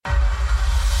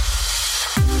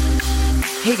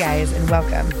Hey guys, and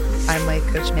welcome. I'm Life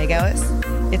Coach Meg Ellis.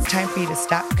 It's time for you to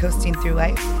stop coasting through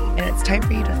life, and it's time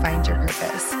for you to find your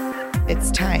purpose.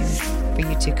 It's time for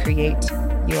you to create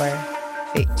your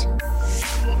fate.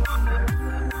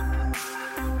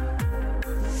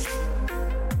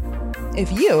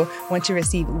 If you want to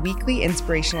receive weekly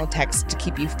inspirational texts to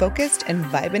keep you focused and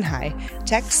vibing high,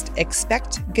 text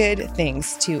Expect Good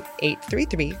Things to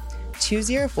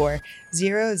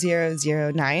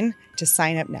 833-204-0009 to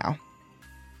sign up now.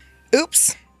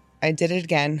 Oops, I did it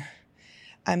again.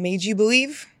 I made you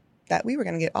believe that we were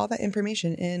going to get all that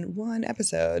information in one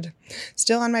episode.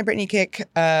 Still on my Britney kick,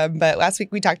 but last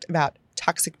week we talked about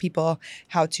toxic people,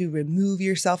 how to remove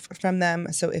yourself from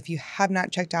them. So if you have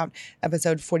not checked out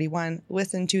episode 41,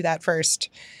 listen to that first.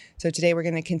 So today we're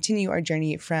going to continue our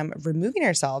journey from removing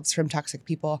ourselves from toxic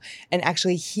people and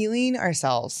actually healing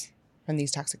ourselves from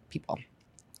these toxic people.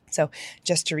 So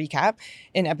just to recap,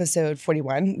 in episode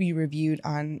 41, we reviewed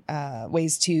on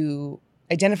ways to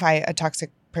identify a toxic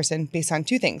person based on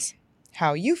two things: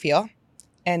 how you feel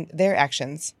and their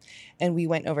actions. And we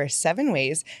went over 7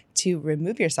 ways to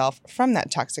remove yourself from that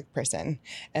toxic person.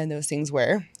 And those things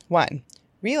were: 1,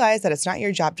 realize that it's not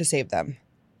your job to save them.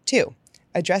 2,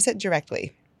 address it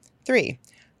directly. 3,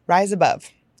 rise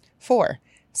above. 4,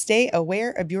 stay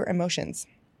aware of your emotions.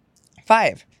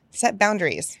 5, set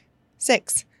boundaries.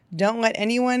 6, don't let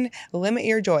anyone limit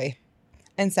your joy.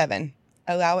 And 7,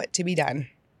 allow it to be done.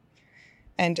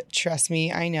 And trust me,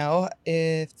 I know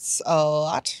it's a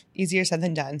lot easier said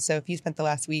than done. So if you spent the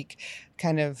last week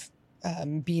kind of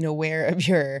being aware of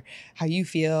how you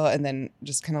feel and then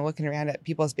just kind of looking around at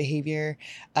people's behavior,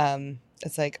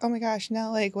 it's like, oh my gosh,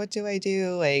 now like, what do I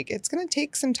do? Like, it's going to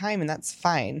take some time, and that's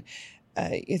fine.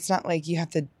 It's not like you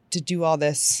have to do all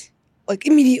this like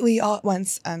immediately all at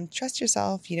once. Trust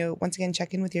yourself, once again,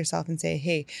 check in with yourself and say,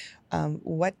 hey,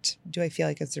 what do I feel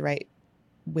like is the right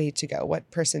way to go? What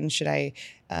person should I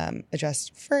address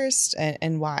first,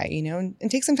 and why, and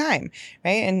take some time,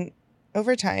 right? And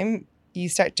over time, you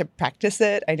start to practice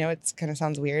it. I know it's kind of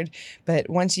sounds weird, but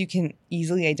once you can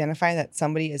easily identify that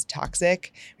somebody is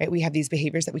toxic, right? We have these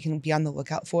behaviors that we can be on the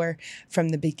lookout for from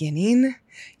the beginning.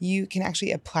 You can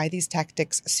actually apply these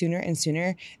tactics sooner and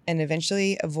sooner and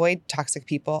eventually avoid toxic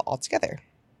people altogether,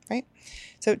 right?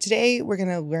 So today we're going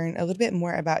to learn a little bit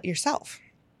more about yourself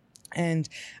and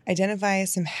identify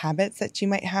some habits that you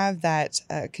might have that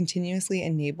continuously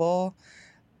enable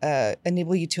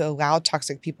you to allow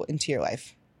toxic people into your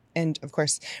life. And of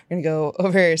course, we're going to go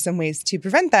over some ways to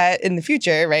prevent that in the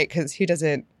future, right? Because who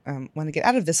doesn't want to get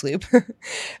out of this loop?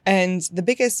 And the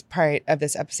biggest part of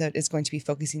this episode is going to be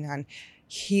focusing on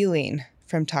healing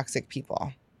from toxic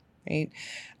people, right?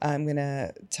 I'm going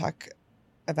to talk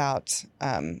about,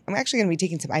 I'm actually going to be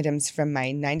taking some items from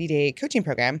my 90-day coaching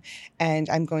program, and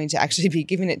I'm going to actually be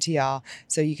giving it to y'all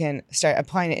so you can start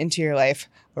applying it into your life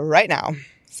right now.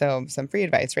 So some free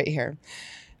advice right here.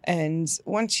 And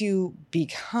once you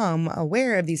become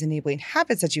aware of these enabling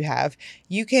habits that you have,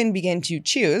 you can begin to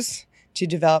choose to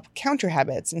develop counter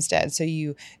habits instead, so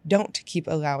you don't keep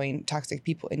allowing toxic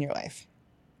people in your life.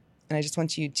 And I just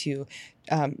want you to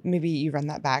maybe you run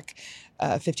that back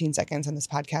 15 seconds on this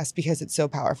podcast, because it's so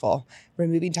powerful.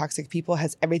 Removing toxic people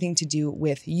has everything to do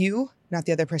with you, not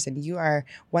the other person. You are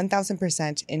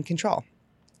 1000% in control,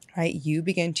 right? You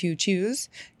begin to choose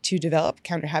to develop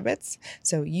counter habits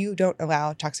so you don't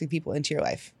allow toxic people into your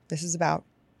life. This is about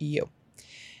you.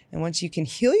 And once you can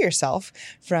heal yourself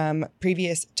from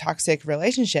previous toxic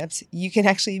relationships, you can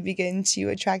actually begin to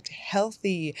attract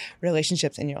healthy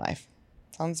relationships in your life.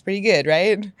 Sounds pretty good,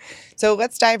 right? So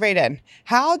let's dive right in.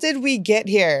 How did we get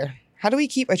here? How do we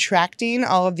keep attracting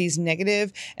all of these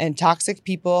negative and toxic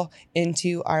people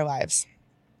into our lives?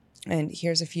 And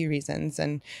here's a few reasons,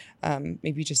 and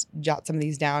maybe just jot some of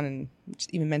these down, and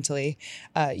just even mentally.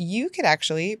 You could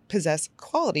actually possess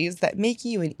qualities that make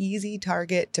you an easy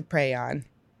target to prey on.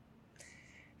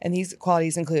 And these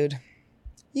qualities include: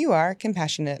 you are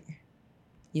compassionate.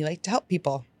 You like to help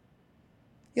people.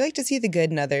 You like to see the good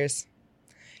in others.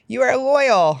 You are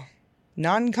loyal,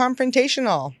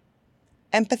 non-confrontational,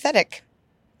 empathetic,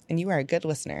 and you are a good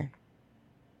listener.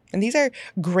 And these are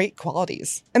great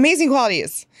qualities, amazing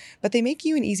qualities, but they make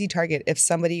you an easy target if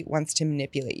somebody wants to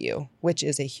manipulate you, which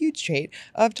is a huge trait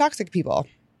of toxic people.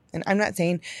 And I'm not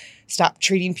saying stop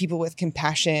treating people with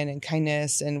compassion and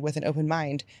kindness and with an open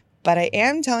mind, but I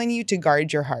am telling you to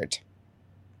guard your heart.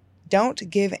 Don't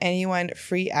give anyone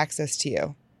free access to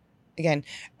you. Again,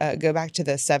 go back to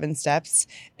the 7 steps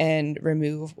and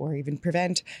remove or even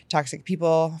prevent toxic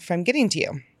people from getting to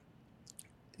you.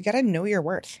 You got to know your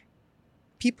worth.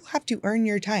 People have to earn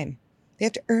your time. They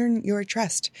have to earn your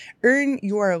trust, earn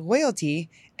your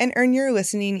loyalty, and earn your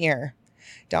listening ear.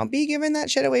 Don't be giving that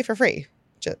shit away for free,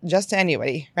 just to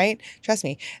anybody, right? Trust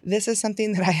me, this is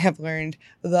something that I have learned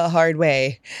the hard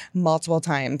way multiple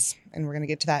times, and we're going to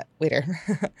get to that later.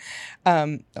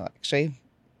 Actually,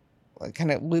 well, it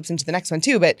kind of loops into the next one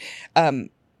too, but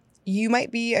you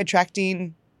might be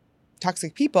attracting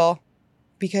toxic people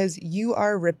because you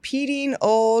are repeating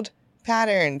old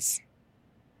patterns.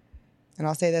 And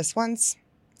I'll say this once,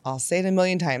 I'll say it a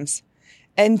million times.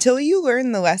 Until you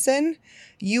learn the lesson,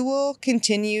 you will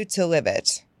continue to live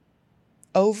it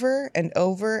over and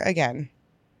over again.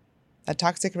 A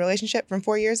toxic relationship from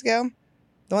 4 years ago,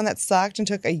 the one that sucked and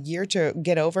took a year to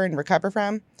get over and recover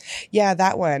from. Yeah,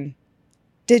 that one.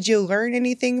 Did you learn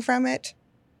anything from it?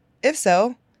 If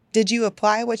so, did you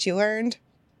apply what you learned?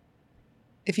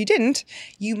 If you didn't,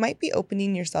 you might be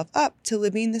opening yourself up to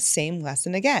living the same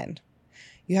lesson again.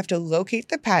 You have to locate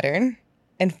the pattern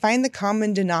and find the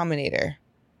common denominator.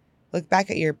 Look back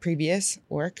at your previous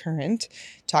or current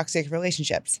toxic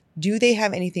relationships. Do they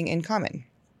have anything in common?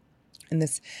 And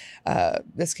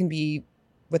this can be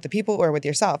with the people or with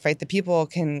yourself, right? The people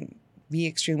can be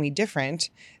extremely different.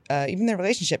 Even the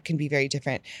relationship can be very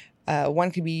different.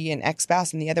 One could be an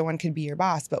ex-spouse and the other one could be your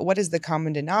boss. But what is the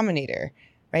common denominator,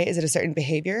 right? Is it a certain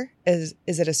behavior? Is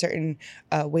it a certain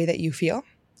way that you feel?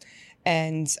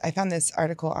 And I found this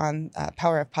article on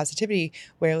Power of Positivity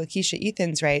where Lakeisha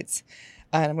Ethans writes,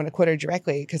 and I'm going to quote her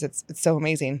directly because it's so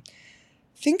amazing.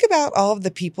 Think about all of the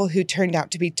people who turned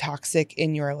out to be toxic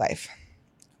in your life.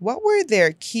 What were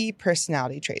their key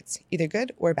personality traits, either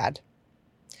good or bad?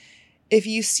 If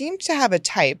you seemed to have a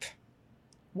type,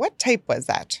 what type was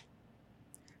that?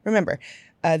 Remember,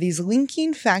 these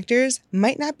linking factors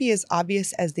might not be as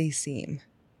obvious as they seem.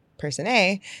 Person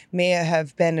A may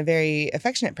have been a very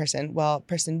affectionate person, while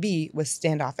person B was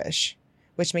standoffish,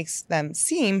 which makes them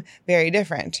seem very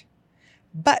different.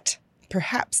 But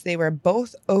perhaps they were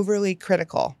both overly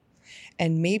critical,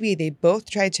 and maybe they both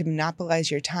tried to monopolize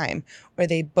your time, or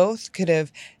they both could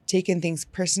have taken things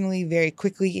personally very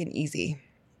quickly and easy.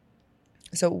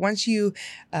 So once you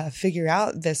figure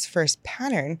out this first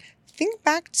pattern, think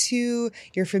back to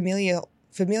your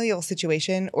familial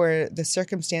situation or the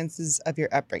circumstances of your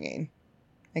upbringing.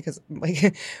 Because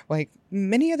like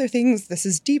many other things, this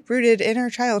is deep rooted in our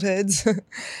childhoods.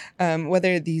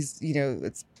 Whether these,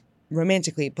 it's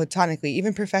romantically, platonically,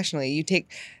 even professionally, you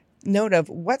take note of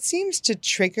what seems to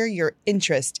trigger your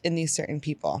interest in these certain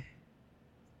people.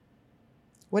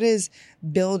 What is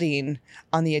building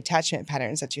on the attachment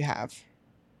patterns that you have?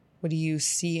 What do you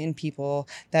see in people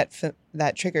that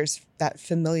triggers that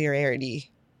familiarity?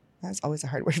 That's always a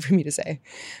hard word for me to say.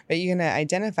 But you're going to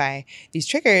identify these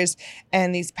triggers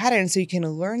and these patterns so you can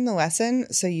learn the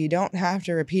lesson so you don't have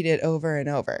to repeat it over and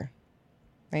over,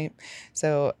 right?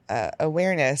 So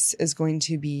awareness is going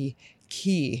to be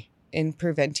key in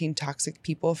preventing toxic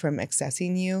people from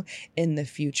accessing you in the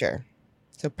future.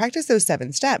 So practice those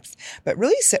 7 steps, but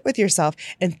really sit with yourself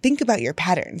and think about your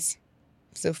patterns.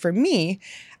 So for me,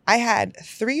 I had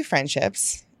 3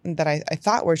 friendships that I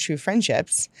thought were true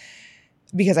friendships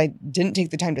because I didn't take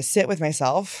the time to sit with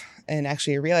myself and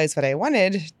actually realize what I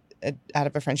wanted out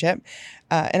of a friendship.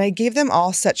 And I gave them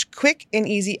all such quick and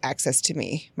easy access to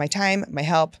me, my time, my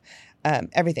help,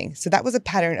 everything. So that was a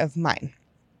pattern of mine.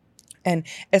 And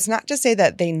it's not to say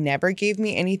that they never gave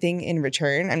me anything in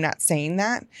return. I'm not saying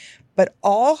that. But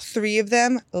all 3 of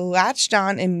them latched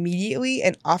on immediately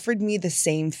and offered me the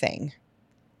same thing.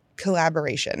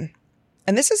 Collaboration.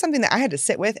 And this is something that I had to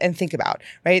sit with and think about,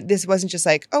 right? This wasn't just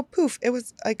like, oh, poof. It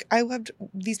was like, I loved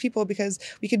these people because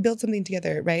we could build something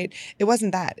together, right? It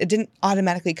wasn't that. It didn't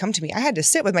automatically come to me. I had to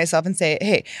sit with myself and say,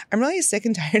 hey, I'm really sick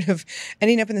and tired of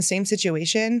ending up in the same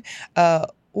situation.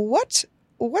 What's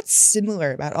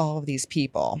similar about all of these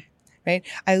people? Right?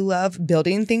 I love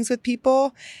building things with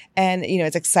people and,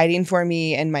 it's exciting for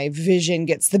me and my vision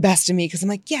gets the best of me because I'm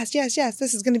like, yes,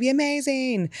 this is going to be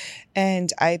amazing.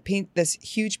 And I paint this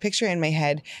huge picture in my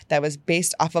head that was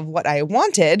based off of what I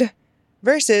wanted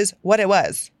versus what it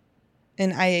was.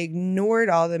 And I ignored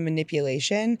all the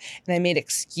manipulation and I made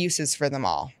excuses for them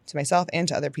all, to myself and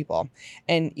to other people.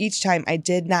 And each time I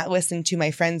did not listen to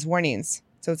my friends' warnings.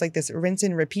 So it's like this rinse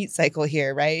and repeat cycle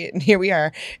here, right? And here we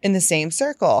are in the same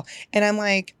circle. And I'm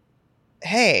like,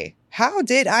 hey, how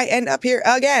did I end up here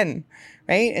again?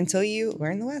 Right? Until you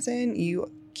learn the lesson,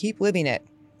 you keep living it.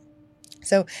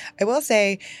 So I will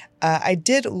say I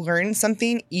did learn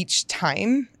something each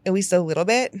time, at least a little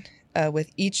bit. With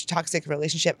each toxic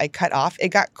relationship I cut off, it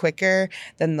got quicker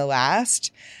than the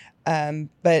last.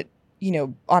 But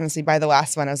honestly, by the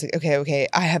last one, I was like, okay,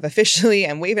 I have officially,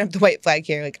 I'm waving up the white flag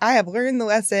here. Like, I have learned the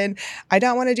lesson. I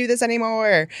don't want to do this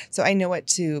anymore. So I know what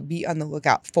to be on the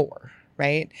lookout for,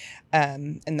 right?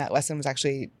 And that lesson was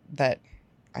actually that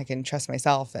I can trust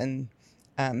myself and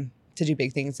to do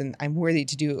big things, and I'm worthy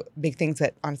to do big things.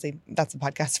 That honestly, that's a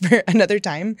podcast for another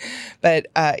time. But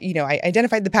I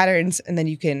identified the patterns, and then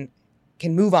you can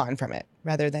move on from it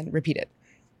rather than repeat it.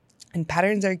 And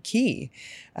patterns are key,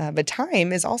 but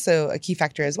time is also a key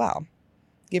factor as well.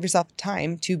 Give yourself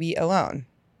time to be alone,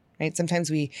 right? Sometimes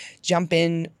we jump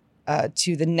in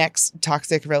to the next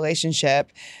toxic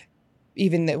relationship,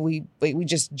 even that we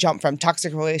just jump from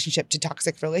toxic relationship to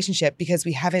toxic relationship because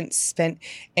we haven't spent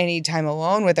any time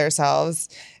alone with ourselves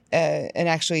and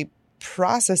actually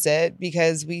process it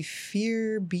because we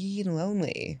fear being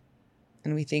lonely.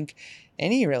 And we think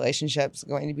any relationship's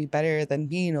going to be better than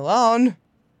being alone.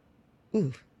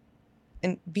 Ooh.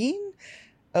 And being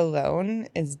alone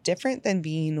is different than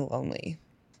being lonely.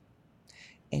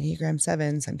 Enneagram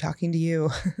 7s, I'm talking to you.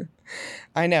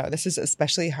 I know this is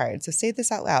especially hard, so say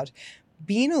this out loud.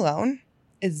 Being alone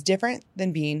is different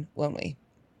than being lonely.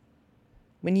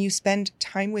 When you spend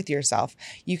time with yourself,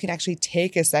 you can actually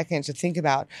take a second to think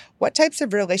about what types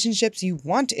of relationships you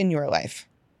want in your life.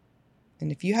 And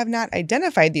if you have not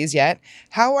identified these yet,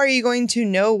 how are you going to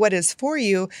know what is for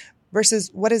you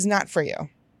versus what is not for you?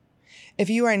 If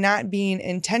you are not being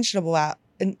intentional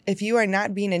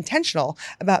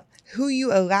about who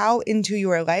you allow into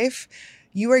your life,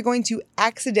 you are going to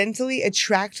accidentally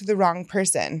attract the wrong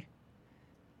person.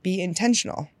 Be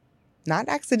intentional, not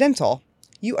accidental.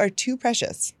 You are too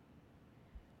precious.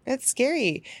 It's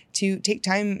scary to take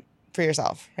time for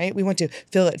yourself, right? We want to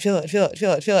fill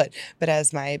it. But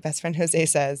as my best friend Jose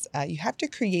says, you have to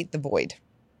create the void.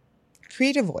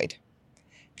 Create a void.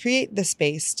 Create the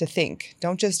space to think.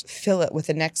 Don't just fill it with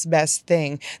the next best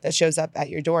thing that shows up at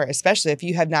your door, especially if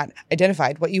you have not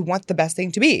identified what you want the best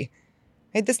thing to be.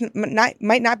 Right? This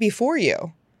might not be for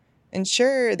you. And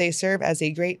sure, they serve as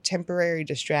a great temporary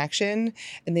distraction,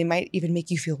 and they might even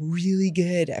make you feel really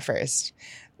good at first,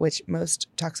 which most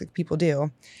toxic people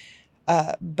do.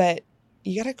 But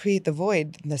you got to create the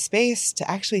void, the space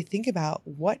to actually think about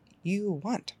what you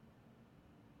want.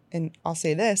 And I'll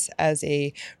say this as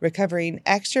a recovering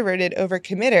extroverted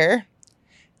overcommitter,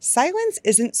 silence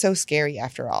isn't so scary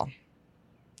after all.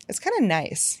 It's kind of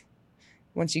nice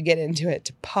once you get into it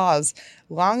to pause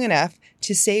long enough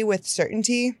to say with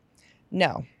certainty,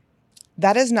 no,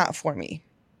 that is not for me.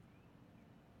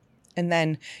 And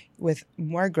then with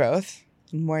more growth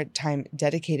and more time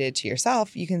dedicated to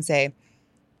yourself, you can say,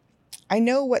 I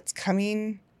know what's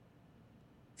coming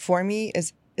for me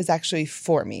is actually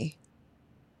for me.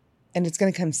 And it's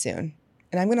going to come soon.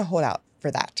 And I'm going to hold out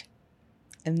for that.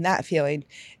 And that feeling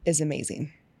is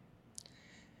amazing.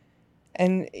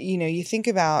 And, you think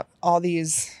about all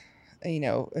these,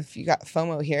 if you got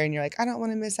FOMO here and you're like, I don't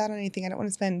want to miss out on anything. I don't want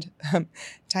to spend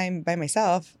time by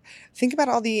myself. Think about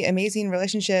all the amazing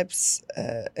relationships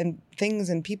and things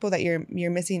and people that you're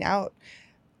missing out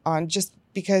on just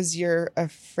because you're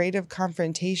afraid of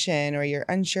confrontation or you're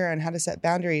unsure on how to set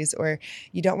boundaries or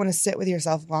you don't want to sit with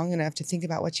yourself long enough to think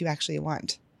about what you actually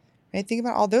want. Right? Think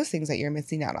about all those things that you're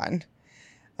missing out on.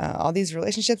 All these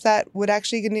relationships that would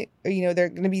actually, they're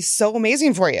going to be so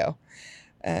amazing for you.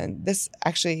 And this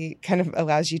actually kind of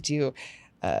allows you to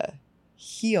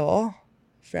heal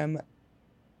from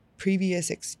previous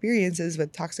experiences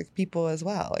with toxic people as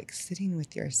well, like sitting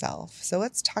with yourself. So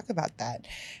let's talk about that.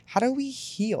 How do we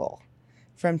heal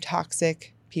from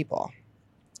toxic people,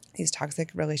 these toxic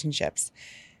relationships?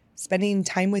 Spending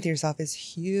time with yourself is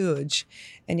huge.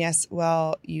 And yes,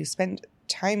 while you spend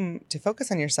time to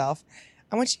focus on yourself,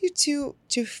 I want you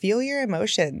to feel your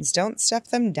emotions. Don't stuff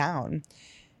them down.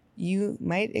 You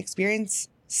might experience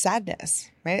sadness,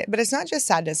 right? But it's not just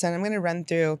sadness. And I'm going to run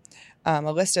through a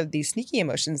list of these sneaky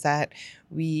emotions that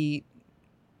we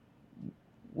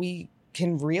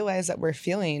can realize that we're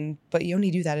feeling, but you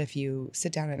only do that if you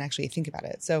sit down and actually think about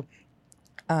it. So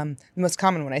the most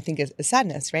common one I think is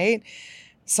sadness, right?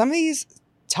 Some of these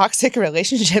toxic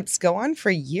relationships go on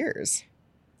for years.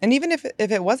 And even if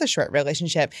it was a short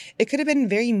relationship, it could have been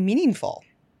very meaningful.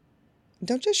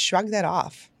 Don't just shrug that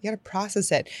off. You got to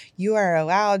process it. You are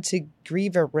allowed to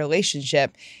grieve a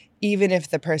relationship, even if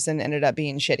the person ended up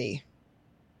being shitty.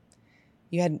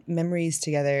 You had memories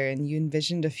together and you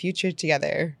envisioned a future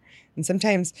together. And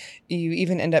sometimes you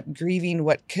even end up grieving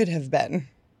what could have been,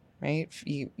 right?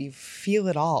 You feel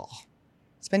it all.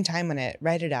 Spend time on it.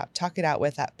 Write it out. Talk it out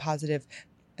with that positive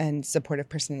and supportive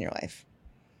person in your life.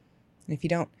 And if you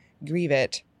don't grieve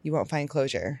it, you won't find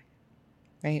closure,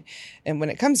 right? And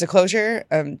when it comes to closure,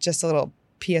 just a little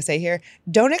PSA here.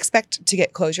 Don't expect to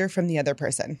get closure from the other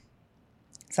person.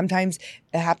 Sometimes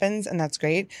it happens and that's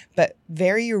great, but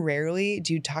very rarely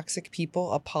do toxic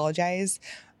people apologize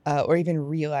or even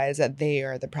realize that they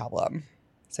are the problem.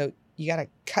 So you got to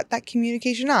cut that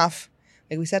communication off.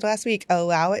 Like we said last week,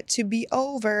 allow it to be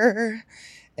over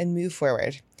and move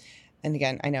forward. And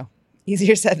again, I know,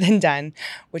 easier said than done,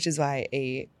 which is why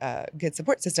a good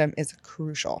support system is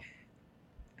crucial.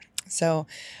 So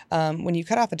when you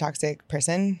cut off a toxic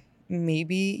person,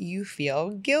 maybe you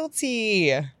feel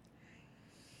guilty.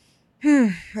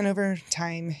 And over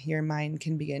time, your mind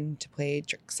can begin to play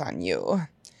tricks on you.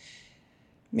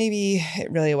 Maybe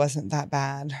it really wasn't that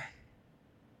bad.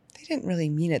 They didn't really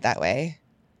mean it that way.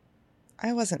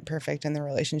 I wasn't perfect in the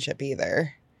relationship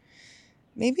either.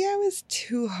 Maybe I was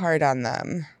too hard on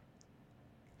them.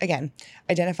 Again,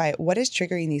 identify what is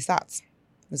triggering these thoughts.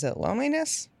 Is it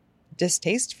loneliness?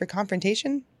 Distaste for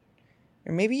confrontation?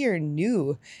 Or maybe you're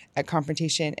new at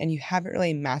confrontation and you haven't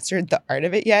really mastered the art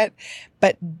of it yet.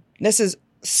 But this is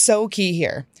so key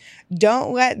here.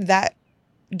 Don't let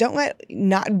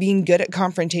not being good at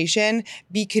confrontation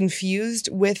be confused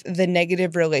with the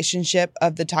negative relationship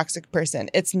of the toxic person.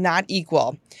 It's not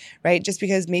equal, right? Just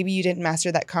because maybe you didn't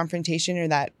master that confrontation or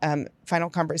that final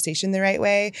conversation the right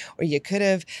way, or you could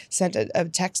have sent a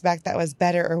text back that was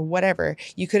better or whatever,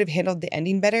 you could have handled the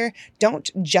ending better. Don't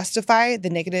justify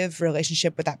the negative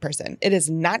relationship with that person. It is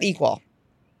not equal.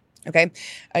 Okay.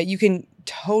 You can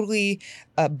totally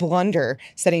blunder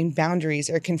setting boundaries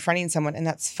or confronting someone, and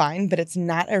that's fine, but it's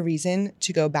not a reason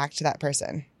to go back to that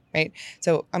person, right?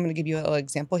 So I'm going to give you a little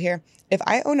example here. If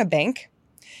I own a bank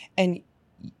and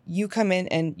you come in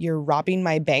and you're robbing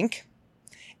my bank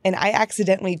and I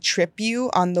accidentally trip you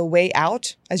on the way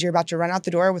out as you're about to run out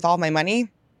the door with all my money,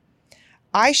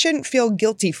 I shouldn't feel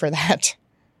guilty for that,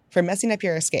 for messing up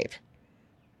your escape.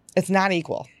 It's not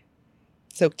equal.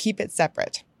 So keep it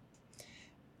separate.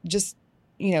 Just,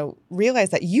 realize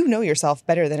that you know yourself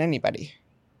better than anybody.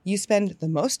 You spend the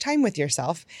most time with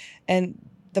yourself. And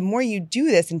the more you do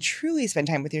this and truly spend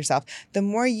time with yourself, the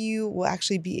more you will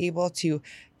actually be able to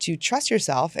trust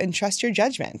yourself and trust your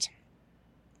judgment.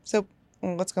 So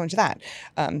let's go into that.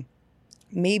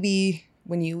 Maybe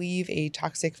when you leave a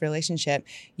toxic relationship,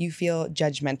 you feel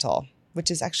judgmental,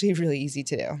 which is actually really easy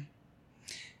to do.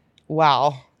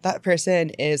 Wow, that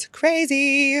person is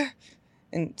crazy.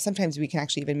 And sometimes we can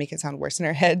actually even make it sound worse in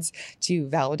our heads to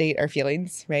validate our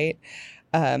feelings, right?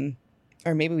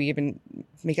 Or maybe we even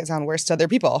make it sound worse to other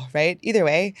people, right? Either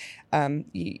way,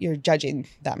 you're judging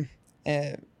them.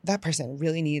 That person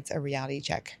really needs a reality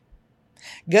check.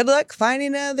 Good luck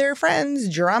finding other friends,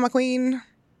 drama queen.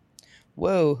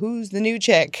 Whoa, who's the new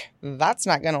chick? That's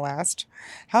not going to last.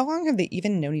 How long have they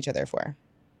even known each other for?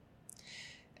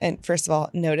 And first of all,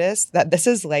 notice that this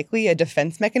is likely a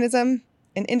defense mechanism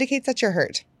and indicates that you're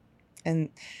hurt and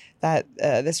that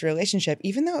this relationship,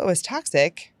 even though it was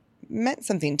toxic, meant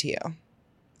something to you.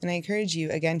 And I encourage you,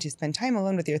 again, to spend time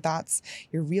alone with your thoughts,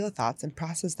 your real thoughts, and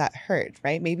process that hurt,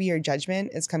 right? Maybe your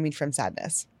judgment is coming from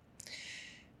sadness.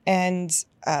 And,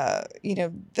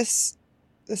 this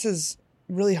is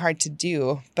really hard to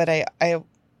do, but I'm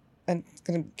going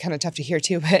to kind of tough to hear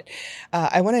too, but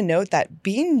I want to note that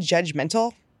being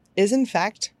judgmental is, in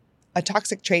fact, a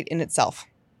toxic trait in itself.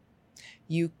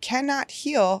 You cannot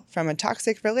heal from a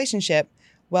toxic relationship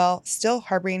while still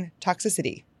harboring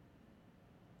toxicity.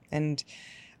 And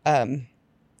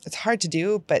it's hard to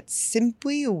do, but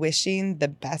simply wishing the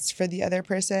best for the other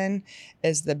person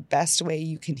is the best way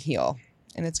you can heal.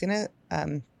 And it's going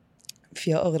to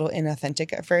feel a little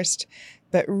inauthentic at first,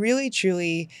 but really,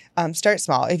 truly start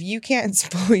small. If you can't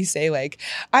fully say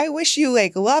I wish you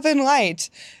love and light,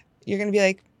 you're going to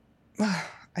be oh,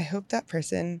 I hope that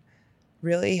person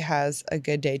really has a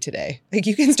good day today.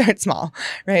 You can start small,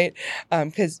 right?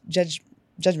 Because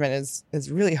judgment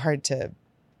is really hard to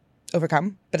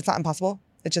overcome, but it's not impossible.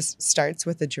 It just starts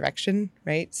with the direction,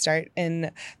 right? Start in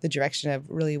the direction of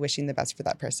really wishing the best for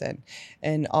that person.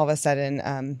 And all of a sudden,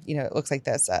 it looks like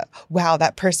this, wow,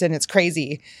 that person is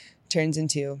crazy, turns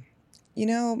into,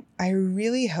 I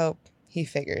really hope he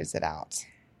figures it out.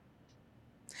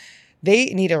 They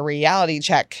need a reality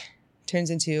check, turns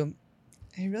into,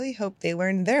 I really hope they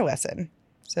learn their lesson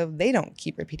so they don't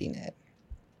keep repeating it.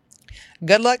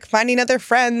 Good luck finding other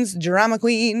friends, drama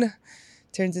queen,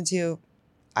 turns into,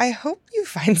 I hope you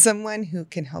find someone who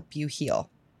can help you heal.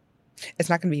 It's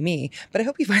not going to be me, but I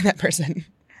hope you find that person.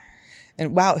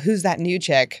 And wow, who's that new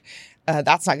chick?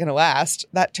 That's not going to last.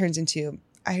 That turns into,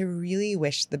 I really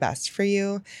wish the best for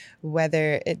you,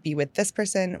 whether it be with this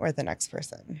person or the next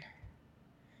person.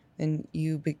 And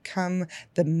you become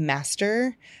the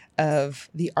master of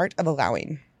the art of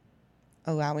allowing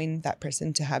allowing that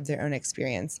person to have their own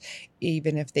experience,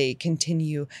 even if they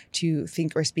continue to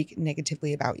think or speak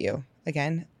negatively about you.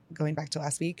 Again, going back to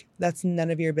last week, that's none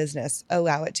of your business.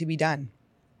 Allow it to be done.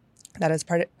 That is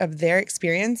part of their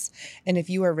experience. And if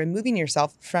you are removing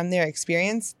yourself from their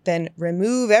experience, then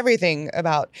remove everything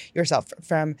about yourself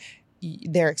from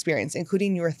their experience,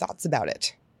 including your thoughts about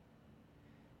it.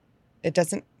 It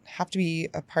doesn't have to be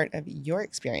a part of your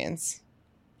experience.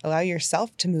 Allow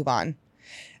yourself to move on.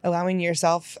 Allowing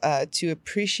yourself to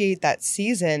appreciate that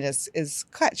season is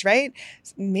clutch, right?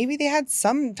 Maybe they had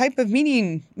some type of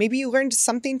meaning. Maybe you learned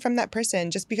something from that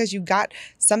person. Just because you got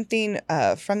something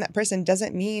from that person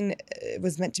doesn't mean it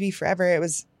was meant to be forever. It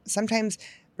was sometimes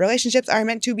relationships are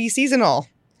meant to be seasonal,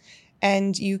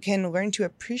 and you can learn to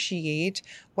appreciate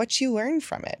what you learned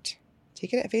from it.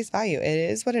 Take it at face value. It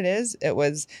is what it is. It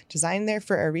was designed there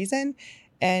for a reason,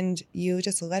 and you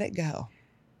just let it go.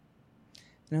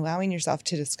 And allowing yourself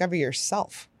to discover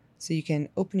yourself so you can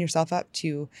open yourself up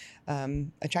to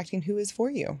attracting who is for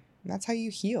you. And that's how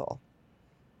you heal.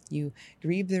 You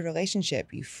grieve the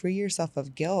relationship, you free yourself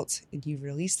of guilt, and you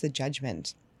release the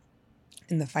judgment.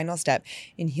 And the final step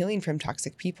in healing from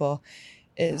toxic people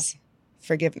is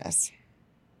forgiveness.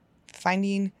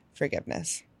 Finding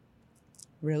forgiveness.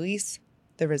 Release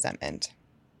the resentment.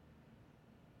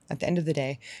 At the end of the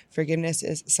day, forgiveness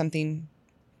is something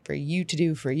for you to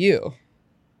do for you.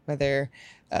 Whether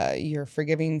you're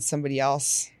forgiving somebody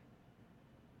else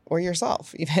or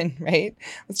yourself even, right?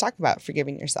 Let's talk about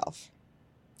forgiving yourself.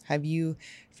 Have you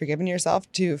forgiven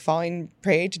yourself to falling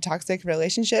prey to toxic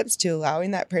relationships, to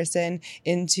allowing that person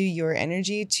into your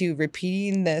energy, to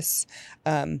repeating this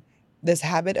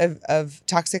habit of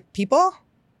toxic people,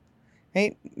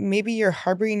 right? Maybe you're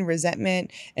harboring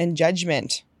resentment and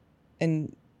judgment,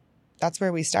 and that's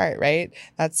where we start, right?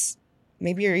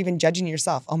 Maybe you're even judging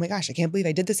yourself. Oh my gosh, I can't believe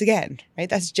I did this again, right?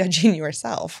 That's judging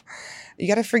yourself. You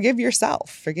got to forgive yourself.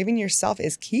 Forgiving yourself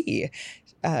is key.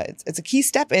 It's a key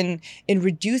step in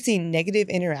reducing negative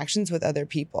interactions with other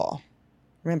people.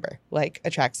 Remember, like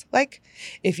attracts like.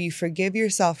 If you forgive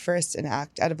yourself first and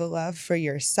act out of a love for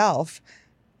yourself,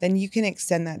 then you can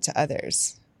extend that to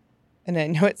others. And I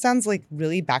know it sounds like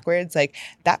really backwards, like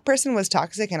that person was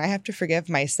toxic and I have to forgive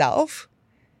myself.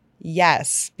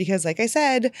 Yes, because like I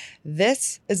said,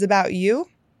 this is about you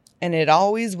and it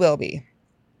always will be.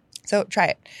 So try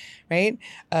it, right?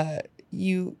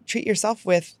 You treat yourself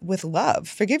with love.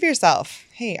 Forgive yourself.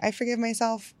 Hey, I forgive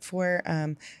myself for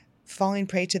falling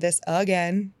prey to this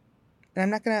again. And I'm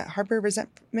not going to harbor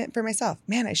resentment for myself.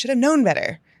 Man, I should have known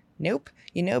better. Nope.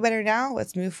 You know better now.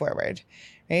 Let's move forward,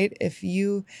 right? If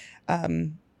you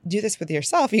do this with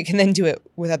yourself, you can then do it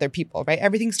with other people, right?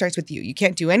 Everything starts with you. You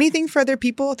can't do anything for other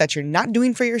people that you're not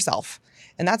doing for yourself.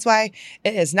 And that's why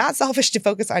it is not selfish to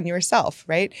focus on yourself,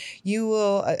 right? You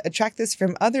will attract this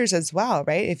from others as well,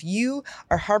 right? If you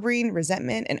are harboring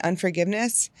resentment and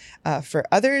unforgiveness for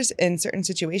others in certain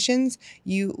situations,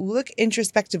 you look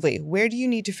introspectively. Where do you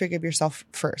need to forgive yourself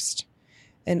first?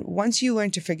 And once you learn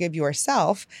to forgive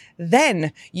yourself,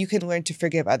 then you can learn to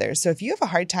forgive others. So if you have a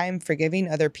hard time forgiving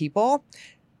other people,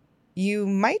 you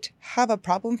might have a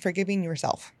problem forgiving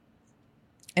yourself.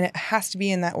 And it has to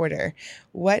be in that order.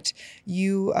 What are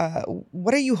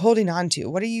you holding on to?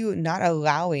 What are you not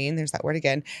allowing? There's that word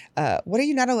again. What are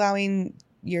you not allowing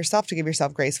yourself to give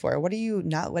yourself grace for? What are you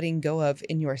not letting go of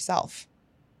in yourself?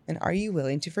 And are you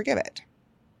willing to forgive it?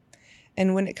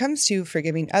 And when it comes to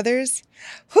forgiving others,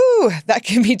 that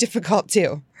can be difficult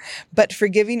too. But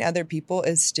forgiving other people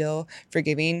is still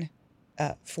forgiving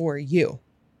for you,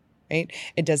 right?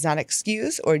 It does not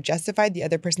excuse or justify the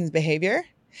other person's behavior.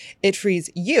 It frees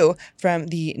you from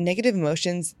the negative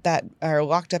emotions that are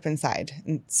locked up inside.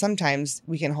 And sometimes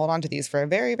we can hold on to these for a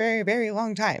very, very, very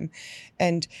long time.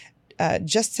 And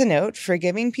just to note,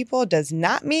 forgiving people does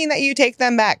not mean that you take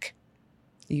them back.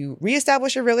 You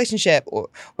reestablish a relationship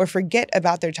or forget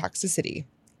about their toxicity.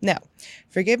 No,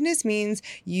 forgiveness means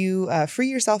you free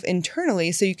yourself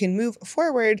internally so you can move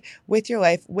forward with your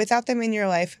life without them in your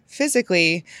life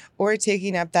physically or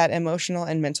taking up that emotional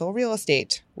and mental real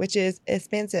estate, which is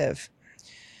expensive.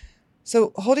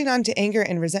 So holding on to anger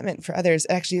and resentment for others,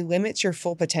 it actually limits your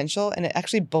full potential and it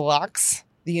actually blocks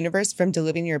the universe from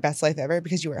delivering your best life ever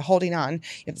because you are holding on.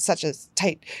 You have such a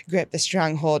tight grip, a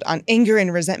stronghold on anger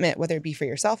and resentment, whether it be for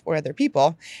yourself or other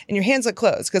people, and your hands look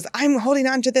closed because I'm holding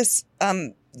on to this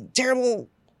terrible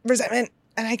resentment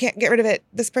and I can't get rid of it.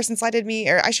 This person slighted me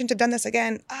or I shouldn't have done this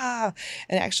again. And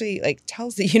it actually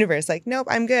tells the universe nope,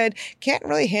 I'm good. Can't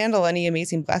really handle any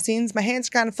amazing blessings. My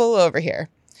hand's kind of full over here.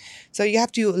 So you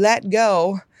have to let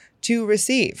go to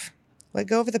receive. Let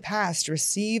go of the past,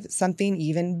 receive something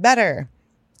even better.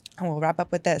 And we'll wrap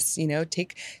up with this,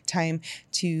 take time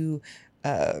to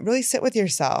really sit with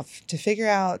yourself to figure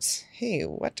out, hey,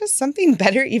 what does something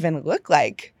better even look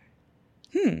like?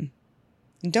 And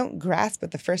don't grasp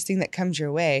at the first thing that comes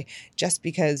your way just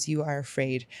because you are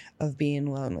afraid of being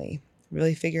lonely.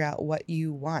 Really figure out what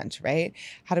you want, right?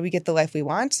 How do we get the life we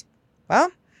want?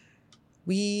 Well,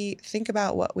 we think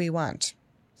about what we want.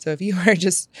 So if you are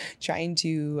just trying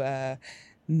to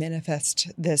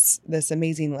manifest this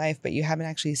amazing life, but you haven't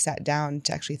actually sat down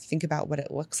to actually think about what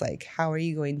it looks like, how are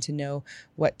you going to know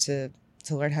what to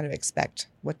learn how to expect,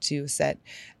 what to set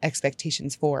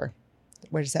expectations for,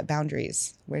 where to set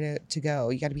boundaries, where to go?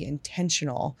 You got to be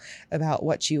intentional about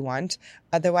what you want.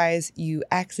 Otherwise, you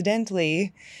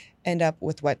accidentally end up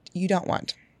with what you don't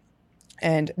want.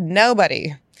 And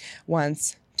nobody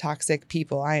wants toxic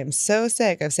people. I am so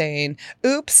sick of saying,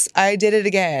 oops, I did it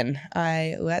again.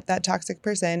 I let that toxic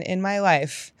person in my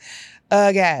life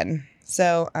again.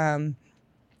 So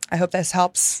I hope this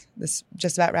helps. This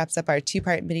just about wraps up our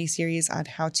 2-part mini series on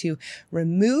how to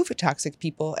remove toxic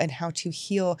people and how to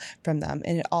heal from them.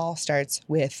 And it all starts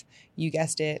with, you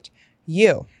guessed it,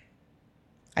 you.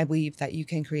 I believe that you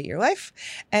can create your life,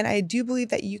 and I do believe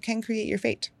that you can create your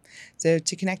fate. So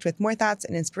to connect with more thoughts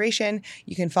and inspiration,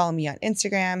 you can follow me on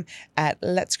Instagram at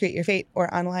Let's Create Your Fate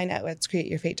or online at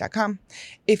letscreateyourfate.com.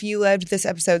 If you loved this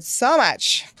episode so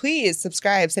much, please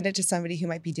subscribe, send it to somebody who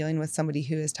might be dealing with somebody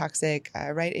who is toxic,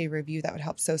 write a review. That would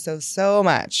help so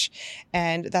much.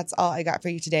 And that's all I got for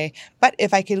you today. But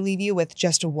if I could leave you with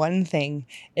just one thing,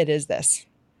 it is this.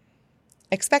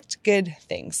 Expect good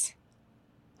things.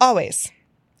 Always.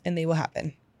 And they will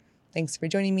happen. Thanks for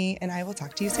joining me, and I will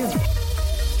talk to you soon.